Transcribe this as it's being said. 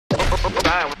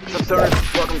Hi, what's up,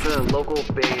 stoners? Welcome to the local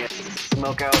band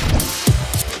Smokeout.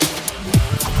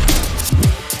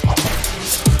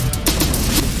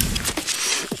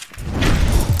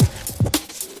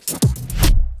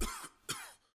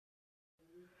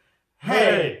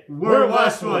 Hey, we're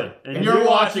Westwood, and you're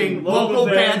watching Local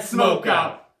Band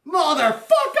Smokeout. Motherfuckers!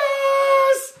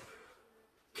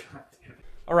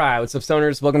 Alright, what's up,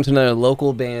 stoners? Welcome to another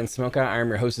local band Smokeout. I'm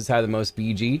your host, is How the Most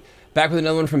BG. Back with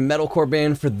another one from metalcore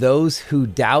band For Those Who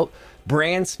Doubt.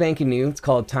 Brand spanking new. It's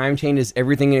called Time Changes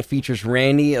Everything, and it features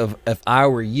Randy of If I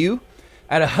Were You.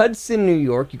 Out of Hudson, New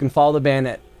York. You can follow the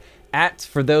band at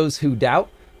For Those Who Doubt.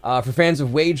 For fans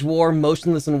of Wage War,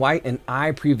 Motionless in White, and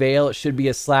I Prevail, it should be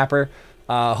a slapper.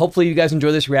 Hopefully you guys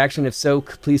enjoy this reaction. If so,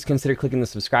 please consider clicking the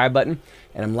subscribe button.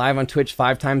 And I'm live on Twitch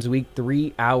 5 times a week,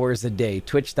 3 hours a day.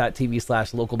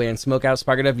 Twitch.tv/localbandsmokeout.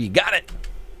 Spark it up. You got it.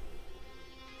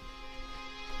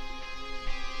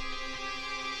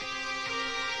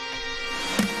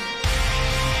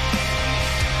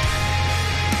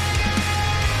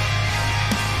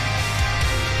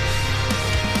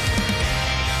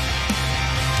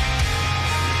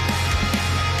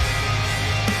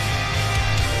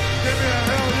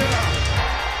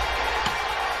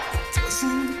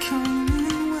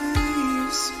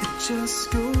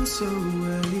 Just goes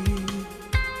away,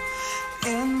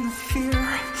 and the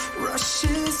fear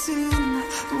rushes in.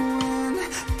 When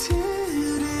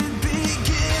did it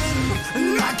begin?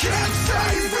 And I can't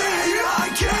save it, I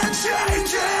can't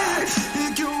change it.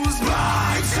 It goes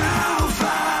by too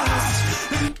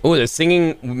fast. Oh, the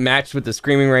singing matched with the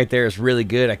screaming right there is really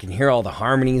good. I can hear all the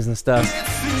harmonies and stuff.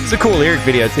 It's a cool lyric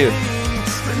video too.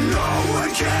 No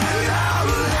one can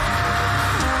outlast.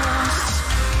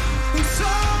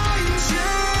 Time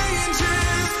changes everything.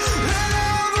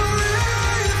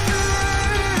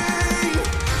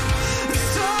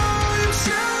 Time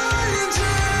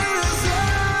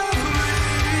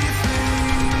changes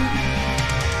everything.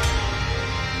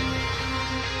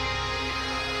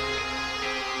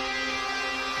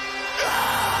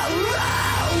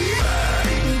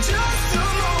 Just a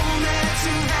moment to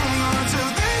hang on to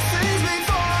these things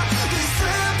before they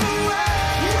slip away.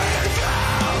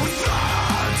 Without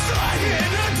thoughts, I'm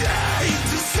in a day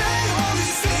to say all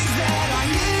these things that I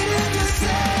needed to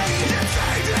say. It's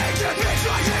changing to me,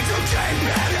 trying to keep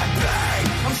it at bay.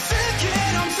 I'm sick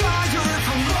and I'm tired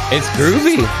from all It's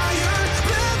groovy.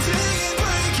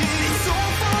 it's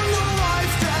all from the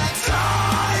life that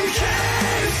time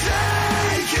keeps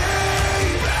taking.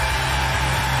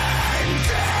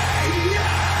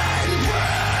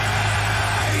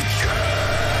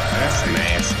 That's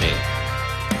nasty.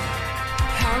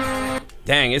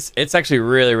 Dang, it's actually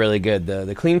really good.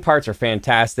 The clean parts are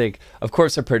fantastic. Of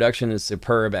course, the production is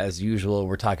superb as usual.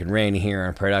 We're talking Randy here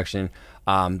on production.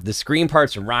 The screen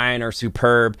parts from Ryan are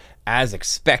superb as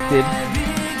expected.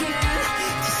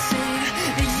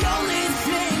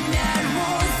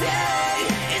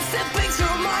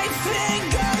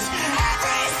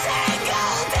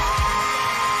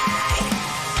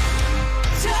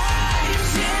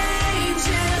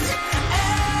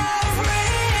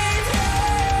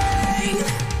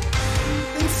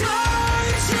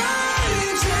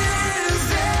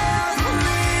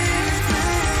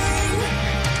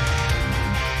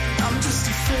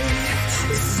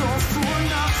 It's all for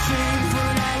nothing,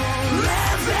 but I won't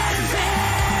live in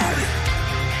fear.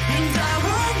 And I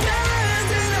won't bend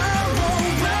and I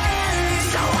won't bend.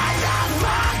 So why the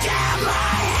fuck am I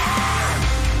here?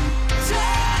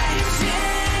 Time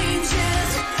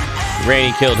changes.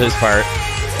 Randy killed his part.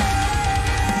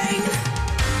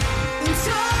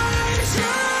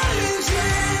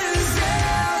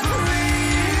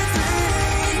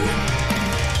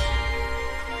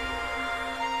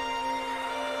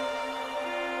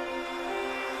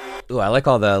 Ooh, I like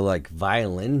all the like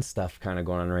violin stuff kind of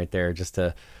going on right there, just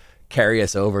to carry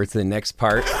us over to the next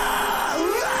part. Just a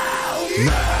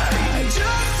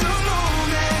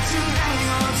moment to hang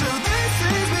on to these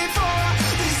things before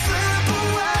they slip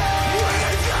away.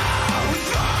 Without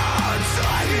thoughts,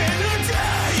 I'm in a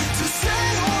day to say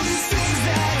all these things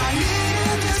that I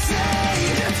needed to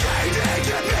say. It's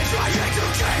changing to me, trying to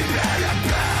keep it at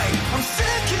bay. I'm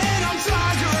sick and I'm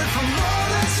tired from all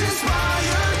that's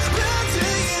inspired.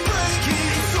 Bending and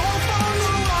breaking, it's all from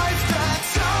the life that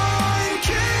time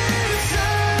keeps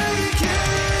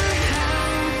taking.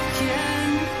 How can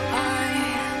I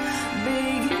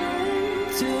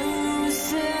begin to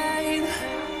say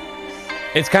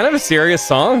It's kind of a serious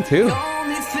song too.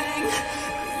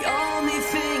 the only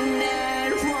thing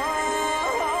that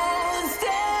won't stay?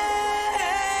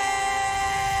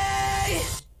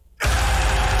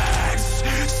 It's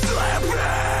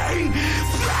slipping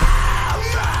from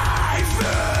my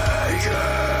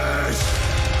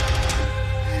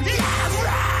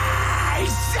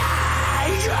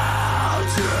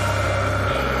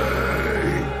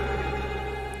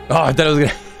Oh, I thought it was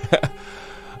gonna.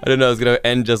 I didn't know it was gonna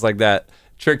end just like that.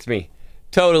 Tricked me.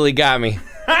 Totally got me.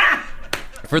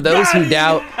 For those who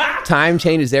doubt, Time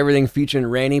Changes Everything featuring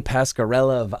Randy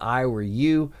Pascarella of I Were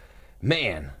You.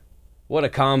 Man, what a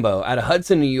combo. Out of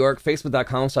Hudson, New York,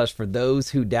 facebook.com/for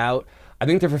those who doubt. I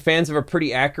think they're for fans of a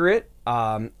pretty accurate.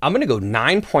 I'm going to go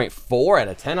 9.4 out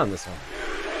of 10 on this one.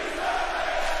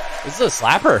 This is a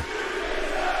slapper.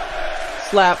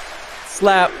 Slap.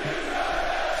 Slap.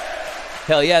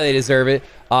 Hell yeah, they deserve it.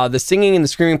 The singing and the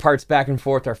screaming parts back and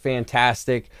forth are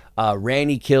fantastic.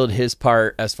 Randy killed his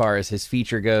part as far as his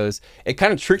feature goes. It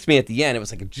kind of tricked me at the end. It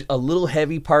was like a little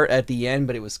heavy part at the end,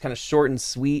 but it was kind of short and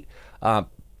sweet.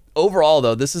 Overall,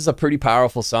 though, this is a pretty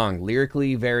powerful song.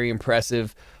 Lyrically, very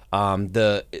impressive.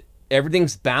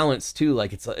 Everything's balanced too.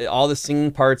 Like all the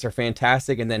singing parts are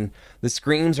fantastic, and then the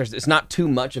screams are. It's not too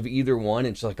much of either one.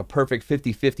 It's like a perfect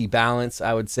 50-50 balance,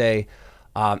 I would say.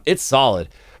 It's solid.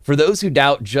 For those who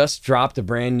doubt, just dropped a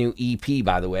brand new EP,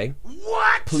 by the way.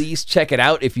 What? Please check it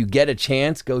out if you get a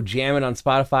chance. Go jam it on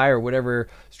Spotify or whatever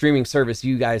streaming service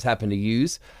you guys happen to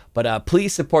use. But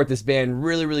please support this band.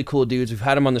 Really, really cool dudes. We've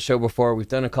had them on the show before. We've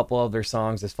done a couple of their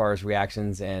songs as far as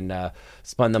reactions and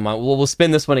spun them on. We'll spin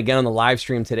this one again on the live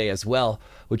stream today as well,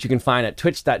 which you can find at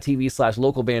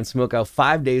twitch.tv/localbandsmokeout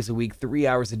 5 days a week, 3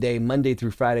 hours a day, Monday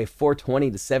through Friday,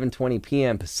 4:20 to 7:20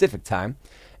 p.m. Pacific time.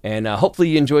 And hopefully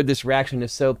you enjoyed this reaction. If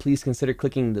so, please consider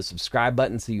clicking the subscribe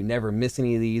button so you never miss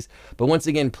any of these. But once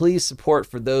again, please support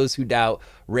For Those Who Doubt,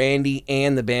 Randy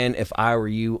and the band If I Were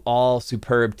You, all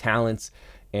superb talents.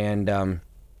 And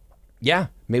yeah,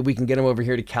 maybe we can get them over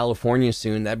here to California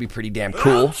soon. That'd be pretty damn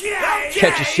cool. Okay.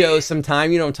 Catch a show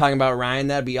sometime. You know what I'm talking about, Ryan.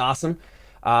 That'd be awesome.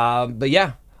 But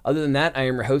yeah, other than that, I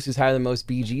am your host who's higher than most,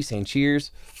 BG, saying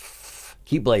cheers.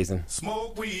 Keep blazing.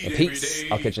 Smoke weed And every peace. day.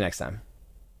 I'll catch you next time.